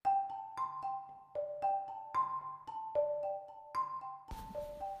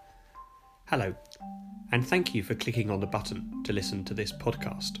Hello, and thank you for clicking on the button to listen to this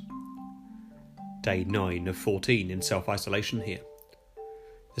podcast. Day 9 of 14 in self-isolation here.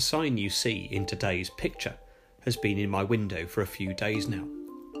 The sign you see in today's picture has been in my window for a few days now,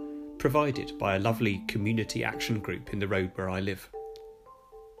 provided by a lovely community action group in the road where I live.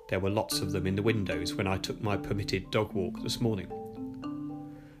 There were lots of them in the windows when I took my permitted dog walk this morning.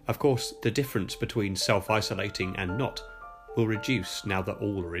 Of course, the difference between self-isolating and not will reduce now that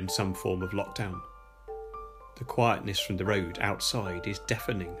all are in some form of lockdown. The quietness from the road outside is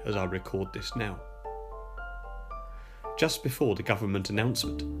deafening as I record this now. Just before the government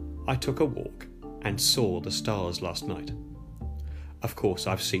announcement, I took a walk and saw the stars last night. Of course,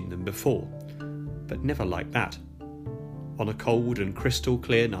 I've seen them before, but never like that. On a cold and crystal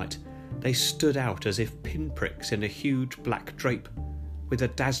clear night, they stood out as if pinpricks in a huge black drape, with a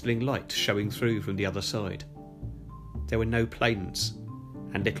dazzling light showing through from the other side. There were no planes,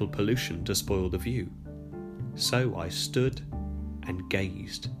 and little pollution to spoil the view. So I stood and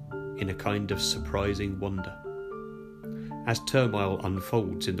gazed in a kind of surprising wonder. As turmoil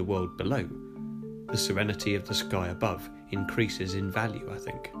unfolds in the world below, the serenity of the sky above increases in value, I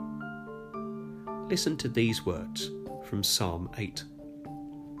think. Listen to these words from Psalm 8.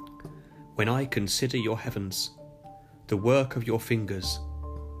 When I consider your heavens, the work of your fingers,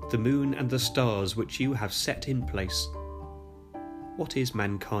 the moon and the stars which you have set in place, what is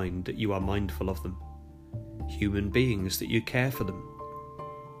mankind that you are mindful of them? Human beings that you care for them.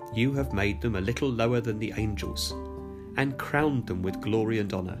 You have made them a little lower than the angels, and crowned them with glory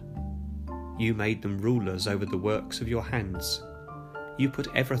and honour. You made them rulers over the works of your hands. You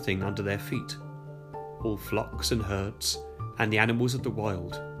put everything under their feet, all flocks and herds, and the animals of the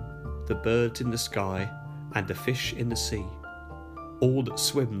wild, the birds in the sky, and the fish in the sea, all that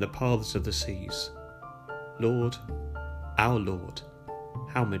swim the paths of the seas. Lord, our Lord,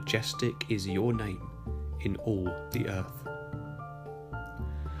 how majestic is your name in all the earth.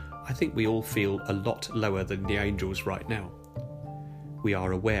 I think we all feel a lot lower than the angels right now. We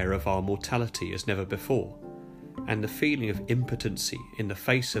are aware of our mortality as never before, and the feeling of impotency in the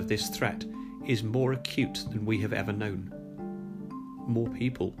face of this threat is more acute than we have ever known. More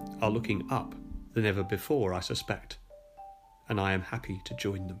people are looking up than ever before, I suspect, and I am happy to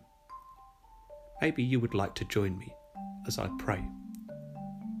join them. Maybe you would like to join me as I pray.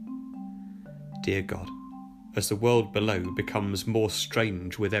 Dear God, as the world below becomes more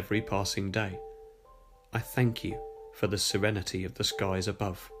strange with every passing day, I thank you for the serenity of the skies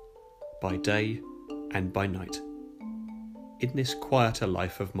above, by day and by night. In this quieter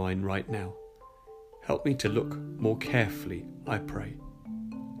life of mine right now, help me to look more carefully, I pray.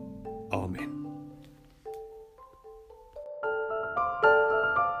 Amen.